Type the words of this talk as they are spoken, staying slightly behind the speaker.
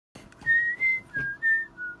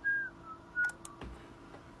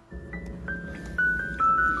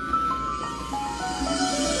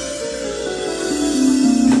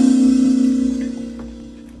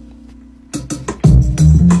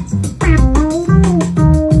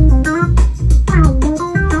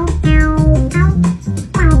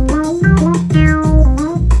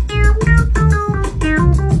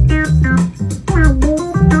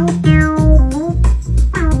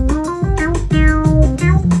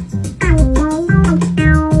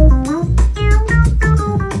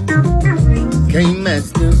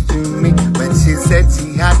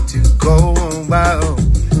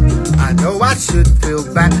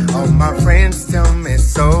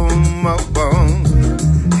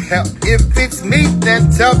Hell, if it's me,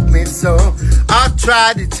 then tell me so. I'll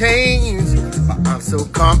try to change, but I'm so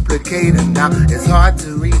complicated now. It's hard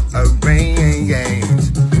to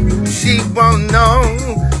rearrange. She won't know,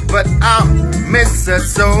 but I'll miss her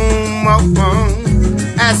so much.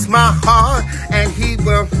 Ask my heart, and he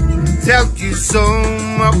will tell you so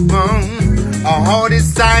much. All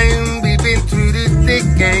this time we've been through the thick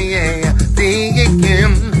and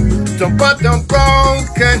thinking. Don't put the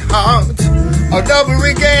broken heart all over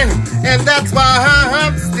again, and that's why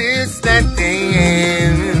I'm still standing.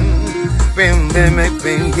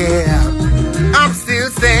 Yeah, I'm still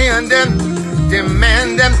standing,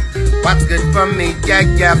 demanding what's good for me. Yeah,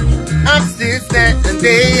 yeah, I'm still standing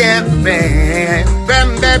there, baby.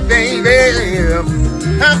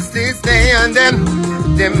 I'm still standing,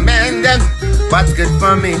 demanding what's good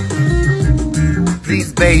for me.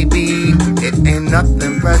 Please, baby, it ain't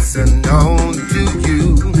nothing personal to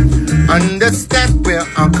you. Understand where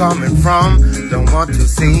I'm coming from. Don't want to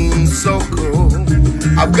seem so cool.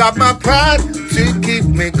 I've got my pride to keep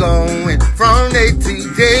me going from day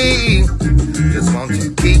to day. Just want to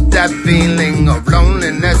keep that feeling of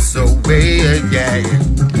loneliness away, yeah.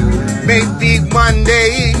 Maybe one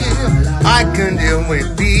day I can deal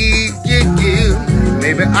with you.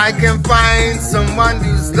 Maybe I can find someone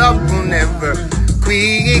whose love will never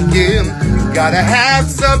quit you. Gotta have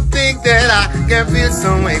something that I can feel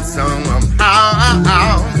some way somehow.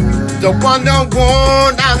 The one I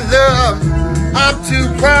love, I'm too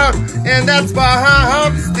proud, and that's why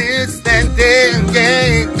I'm still standing.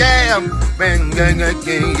 Yeah.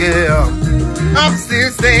 I'm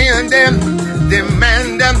still standing,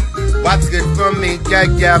 demanding what's good for me.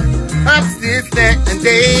 Yeah. I'm still standing,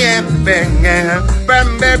 yeah.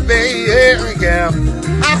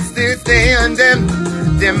 I'm still standing,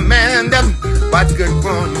 demanding what's good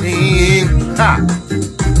for me. Ha.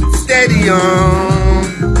 Steady on,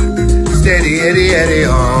 steady, Eddie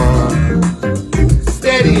on.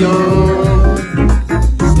 Steady on,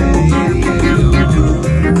 steady, Eddie on.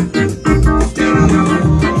 Steady on,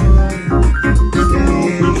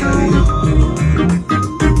 steady, Eddie on.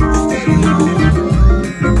 Steady on.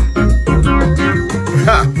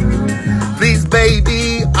 Ha. Please, baby,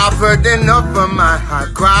 I've heard enough of my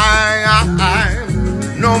heart cry.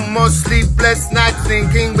 No more sleepless nights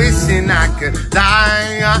thinking, wishing I could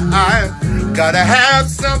die. Gotta have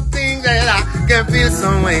something that I can feel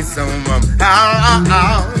some way somehow.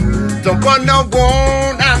 Don't want no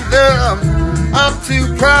one I love, I'm too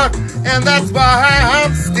proud, and that's why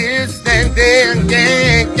I'm still standing.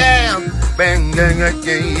 Yeah.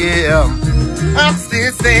 I'm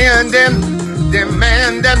still standing,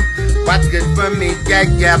 demanding what's good for me.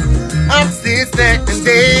 Yeah. I'm still standing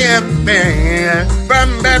there, man.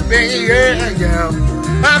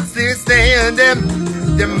 I'm still standing,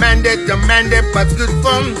 demanded what's good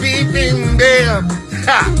for me, baby.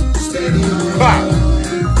 Ha!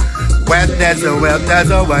 Where there's a will, there's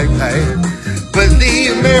a way, hey.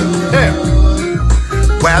 Believe me, hey.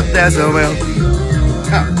 Where there's a will,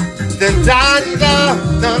 then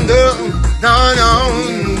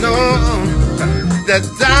no. The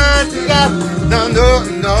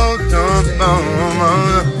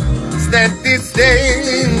steady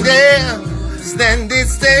staying there, steady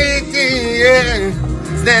staying, yeah,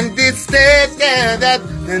 steady staying, yeah, that.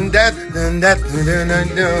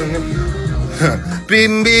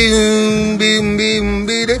 Bim bim bim bim bim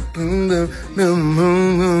bim.